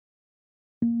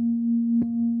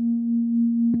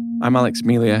I'm Alex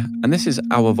Melia, and this is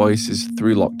Our Voices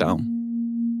Through Lockdown,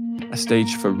 a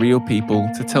stage for real people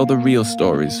to tell the real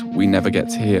stories we never get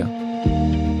to hear.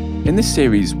 In this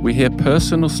series, we hear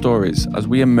personal stories as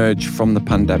we emerge from the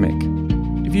pandemic.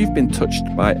 If you've been touched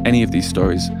by any of these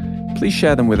stories, please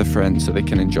share them with a friend so they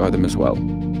can enjoy them as well.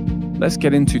 Let's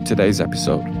get into today's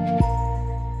episode.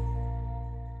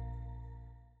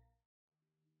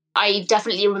 I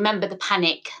definitely remember the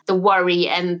panic, the worry,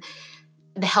 and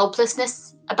the helplessness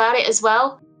about it as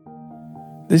well.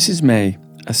 This is May,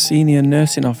 a senior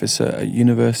nursing officer at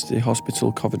University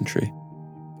Hospital Coventry.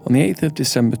 On the 8th of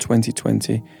December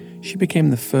 2020, she became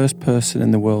the first person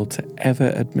in the world to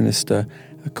ever administer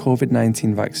a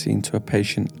Covid-19 vaccine to a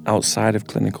patient outside of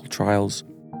clinical trials.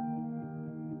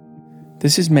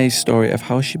 This is May's story of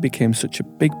how she became such a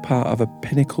big part of a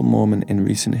pinnacle moment in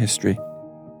recent history.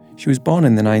 She was born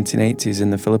in the 1980s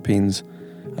in the Philippines,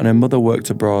 and her mother worked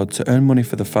abroad to earn money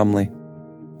for the family.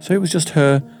 So it was just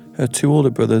her two older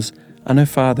brothers, and her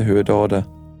father who adored her.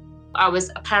 I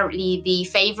was apparently the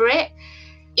favourite.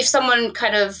 If someone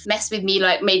kind of messed with me,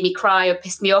 like made me cry or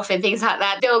pissed me off and things like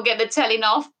that, they'll get the telling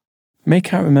off. May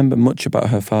can't remember much about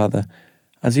her father,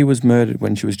 as he was murdered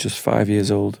when she was just 5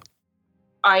 years old.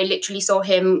 I literally saw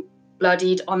him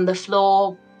bloodied on the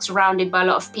floor, surrounded by a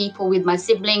lot of people with my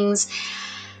siblings.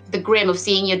 The grim of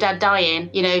seeing your dad dying,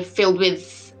 filled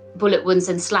with bullet wounds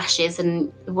and slashes,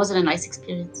 and it wasn't a nice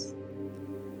experience.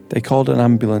 They called an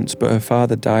ambulance, but her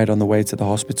father died on the way to the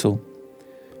hospital.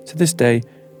 To this day,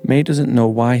 May doesn't know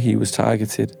why he was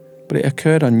targeted, but it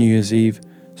occurred on New Year's Eve,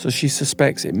 so she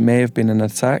suspects it may have been an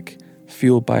attack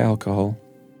fueled by alcohol.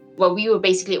 Well, we were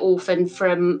basically orphaned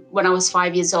from when I was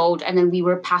 5 years old, and then we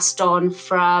were passed on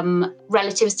from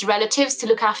relatives to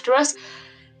look after us.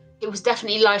 It was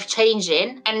definitely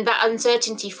life-changing, and that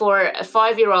uncertainty for a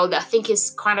 5-year-old, I think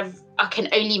is I can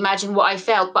only imagine what I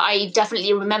felt, but I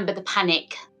definitely remember the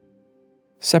panic.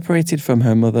 Separated from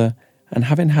her mother and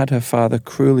having had her father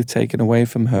cruelly taken away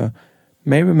from her,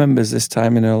 May remembers this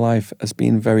time in her life as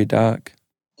being very dark.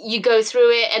 You go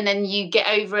through it and then you get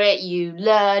over it, you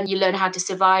learn how to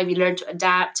survive, you learn to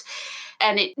adapt,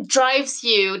 and it drives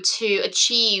you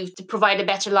to provide a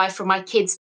better life for my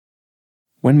kids.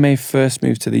 When May first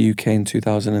moved to the UK in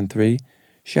 2003,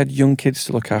 she had young kids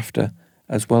to look after,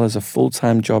 as well as a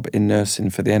full-time job in nursing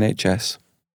for the NHS.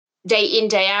 Day in,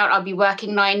 day out, I'll be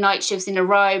working 9 night shifts in a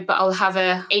row, but I'll have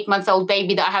a 8-month-old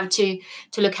baby that I have to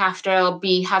look after. I'll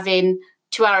be having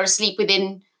 2 hours sleep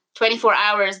within 24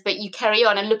 hours, but you carry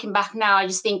on. And looking back now, I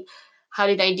just think, how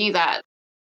did I do that?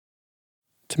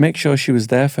 To make sure she was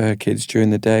there for her kids during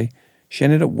the day, she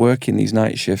ended up working these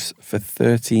night shifts for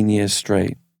 13 years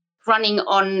straight. Running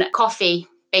on coffee,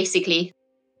 basically.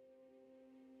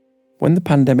 When the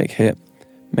pandemic hit,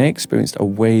 May experienced a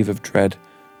wave of dread,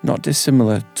 not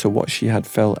dissimilar to what she had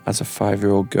felt as a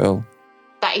 5-year-old girl.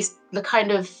 That is the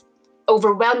kind of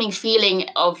overwhelming feeling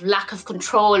of lack of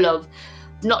control, of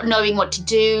not knowing what to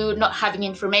do, not having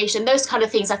information, those kind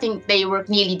of things. I think they were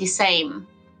nearly the same.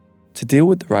 To deal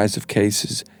with the rise of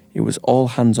cases, it was all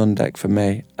hands on deck for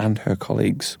May and her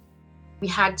colleagues. We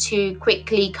had to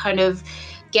quickly kind of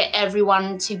get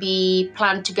everyone to be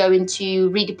planned to go into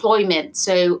redeployment.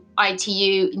 So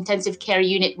ITU, intensive care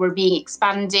unit, were being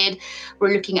expanded.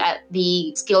 We're looking at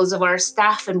the skills of our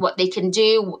staff and what they can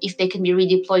do, if they can be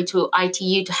redeployed to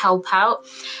ITU to help out.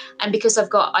 And because I've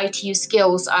got ITU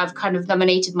skills, I've kind of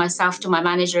nominated myself to my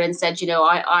manager and said,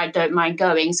 I don't mind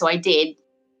going. So I did.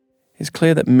 It's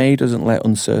clear that May doesn't let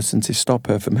uncertainty stop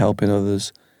her from helping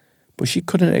others, but she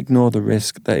couldn't ignore the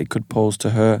risk that it could pose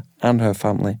to her and her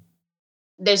family.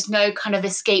 There's no kind of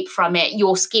escape from it.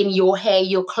 Your skin, your hair,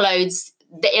 your clothes,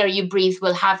 the air you breathe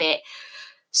will have it.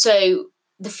 So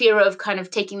the fear of kind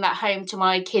of taking that home to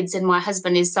my kids and my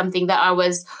husband is something that I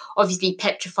was obviously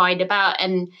petrified about.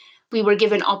 And we were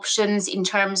given options in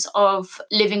terms of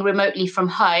living remotely from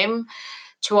home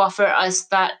to offer us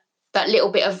that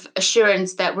little bit of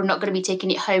assurance that we're not going to be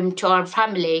taking it home to our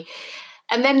family.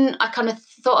 And then I kind of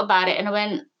thought about it and I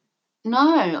went,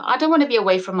 no, I don't want to be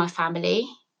away from my family.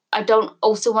 I don't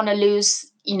also want to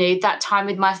lose, that time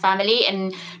with my family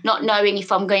and not knowing if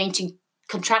I'm going to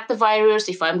contract the virus,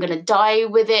 if I'm going to die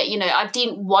with it. I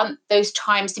didn't want those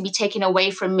times to be taken away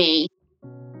from me.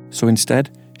 So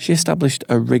instead, she established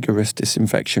a rigorous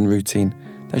disinfection routine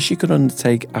that she could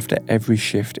undertake after every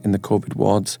shift in the COVID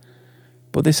wards.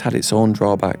 But this had its own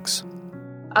drawbacks.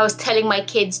 I was telling my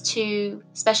kids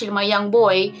especially my young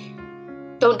boy,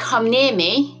 don't come near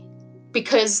me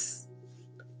because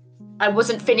I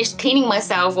wasn't finished cleaning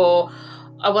myself, or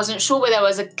I wasn't sure whether I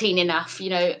was clean enough,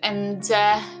 and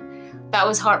that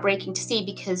was heartbreaking to see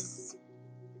because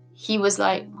he was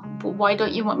like, but why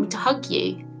don't you want me to hug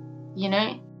you? you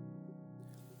know?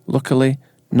 Luckily,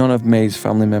 none of May's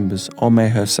family members or May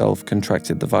herself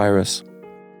contracted the virus.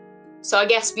 So I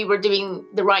guess we were doing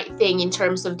the right thing in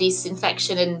terms of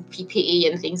disinfection and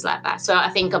PPE and things like that. So I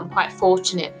think I'm quite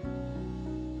fortunate.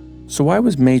 So why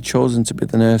was May chosen to be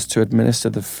the nurse to administer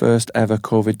the first ever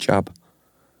COVID jab?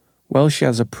 Well, she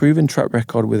has a proven track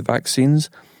record with vaccines,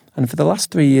 and for the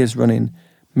last 3 years running,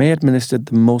 May administered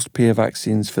the most peer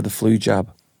vaccines for the flu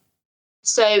jab.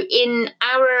 So in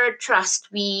our trust,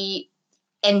 we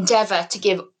endeavour to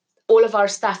give all of our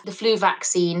staff the flu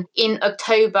vaccine. In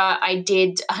October, I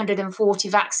did 140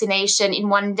 vaccination in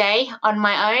one day on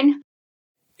my own.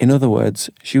 In other words,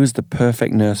 she was the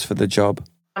perfect nurse for the job.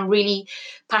 I'm really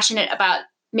passionate about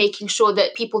making sure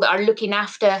that people that are looking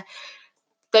after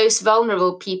those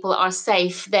vulnerable people are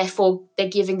safe. Therefore, they're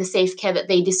giving the safe care that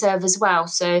they deserve as well.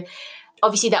 So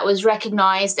obviously that was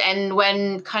recognised. And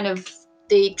when kind of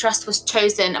the trust was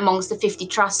chosen amongst the 50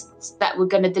 trusts that were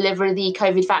going to deliver the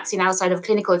COVID vaccine outside of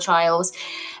clinical trials,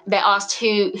 they asked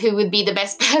who would be the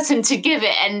best person to give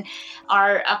it. And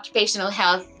our occupational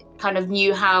health kind of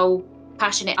knew how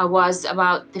passionate I was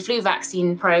about the flu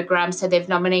vaccine programme, so they've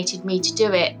nominated me to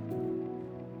do it.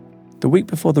 The week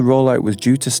before the rollout was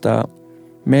due to start,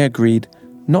 May agreed,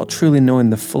 not truly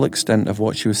knowing the full extent of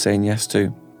what she was saying yes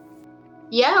to.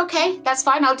 Yeah, okay, that's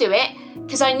fine, I'll do it.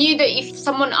 Because I knew that if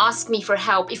someone asked me for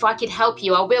help, if I could help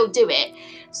you, I will do it.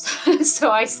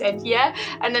 So I said, yeah.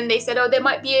 And then they said, oh, there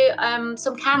might be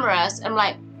some cameras. I'm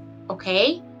like,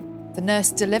 okay. The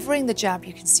nurse delivering the jab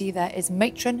you can see there is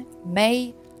matron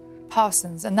May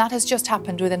Parsons, and that has just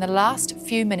happened within the last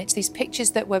few minutes. These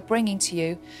pictures that we're bringing to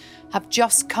you have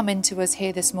just come into us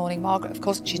here this morning. Margaret, of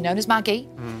course, she's known as Maggie,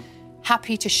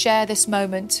 happy to share this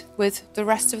moment with the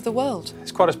rest of the world.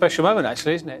 It's quite a special moment,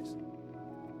 actually, isn't it?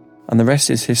 And the rest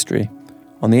is history.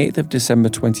 On the 8th of December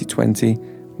 2020,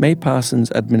 May Parsons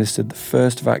administered the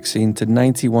first vaccine to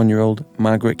 91-year-old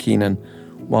Margaret Keenan,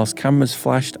 whilst cameras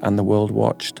flashed and the world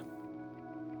watched.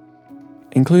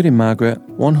 Including Margaret,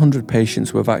 100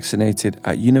 patients were vaccinated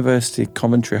at University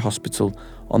Coventry Hospital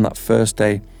on that first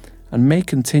day, and May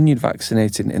continued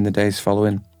vaccinating in the days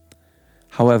following.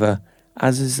 However,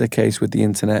 as is the case with the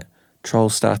internet,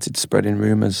 trolls started spreading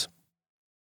rumours.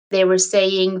 They were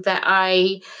saying that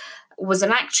I was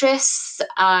an actress,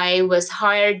 I was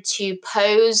hired to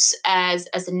pose as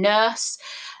a nurse.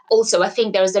 Also, I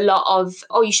think there was a lot of,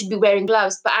 oh, you should be wearing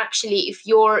gloves. But actually, if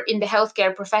you're in the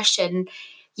healthcare profession,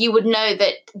 you would know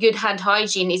that good hand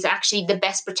hygiene is actually the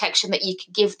best protection that you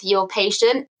could give to your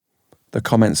patient. The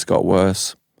comments got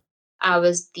worse. I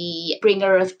was the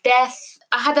bringer of death.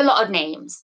 I had a lot of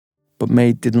names. But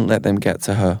May didn't let them get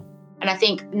to her. And I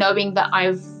think knowing that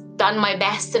I've done my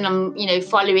best and I'm,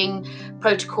 following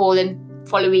protocol and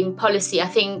following policy, I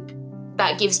think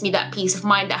that gives me that peace of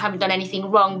mind that I haven't done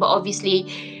anything wrong. But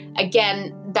obviously,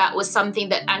 again, that was something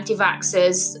that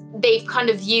anti-vaxxers, they've kind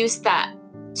of used that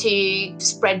to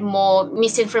spread more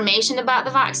misinformation about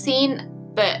the vaccine.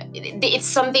 But it's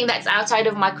something that's outside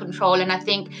of my control. And I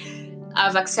think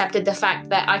I've accepted the fact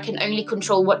that I can only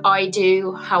control what I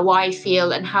do, how I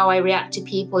feel and how I react to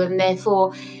people. And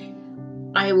therefore,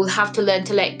 I will have to learn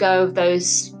to let go of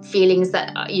those feelings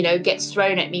that, gets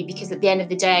thrown at me. Because at the end of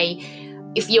the day,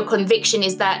 if your conviction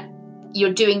is that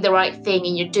you're doing the right thing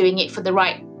and you're doing it for the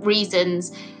right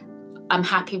reasons, I'm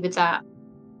happy with that.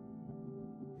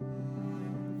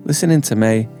 Listening to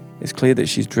May, it's clear that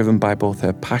she's driven by both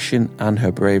her passion and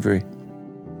her bravery.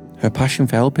 Her passion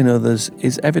for helping others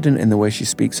is evident in the way she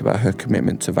speaks about her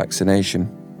commitment to vaccination.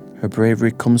 Her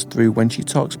bravery comes through when she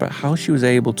talks about how she was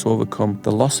able to overcome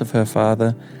the loss of her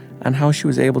father and how she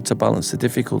was able to balance the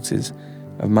difficulties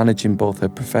of managing both her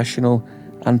professional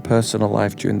and personal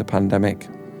life during the pandemic.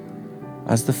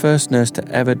 As the first nurse to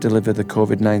ever deliver the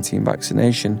Covid-19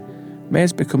 vaccination, May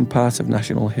has become part of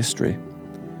national history.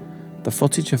 The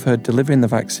footage of her delivering the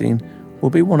vaccine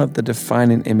will be one of the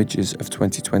defining images of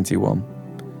 2021.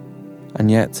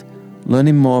 And yet,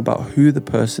 learning more about who the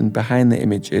person behind the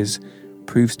image is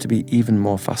proves to be even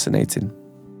more fascinating.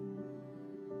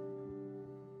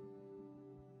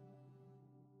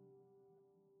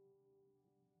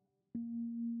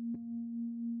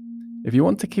 If you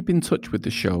want to keep in touch with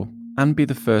the show and be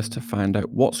the first to find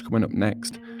out what's coming up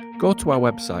next, go to our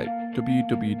website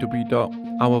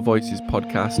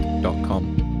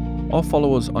www.ourvoicespodcast.com or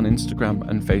follow us on Instagram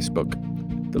and Facebook.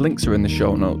 The links are in the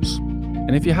show notes.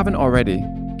 And if you haven't already,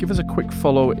 give us a quick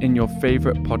follow in your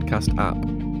favourite podcast app.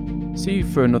 See you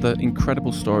for another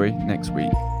incredible story next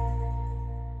week.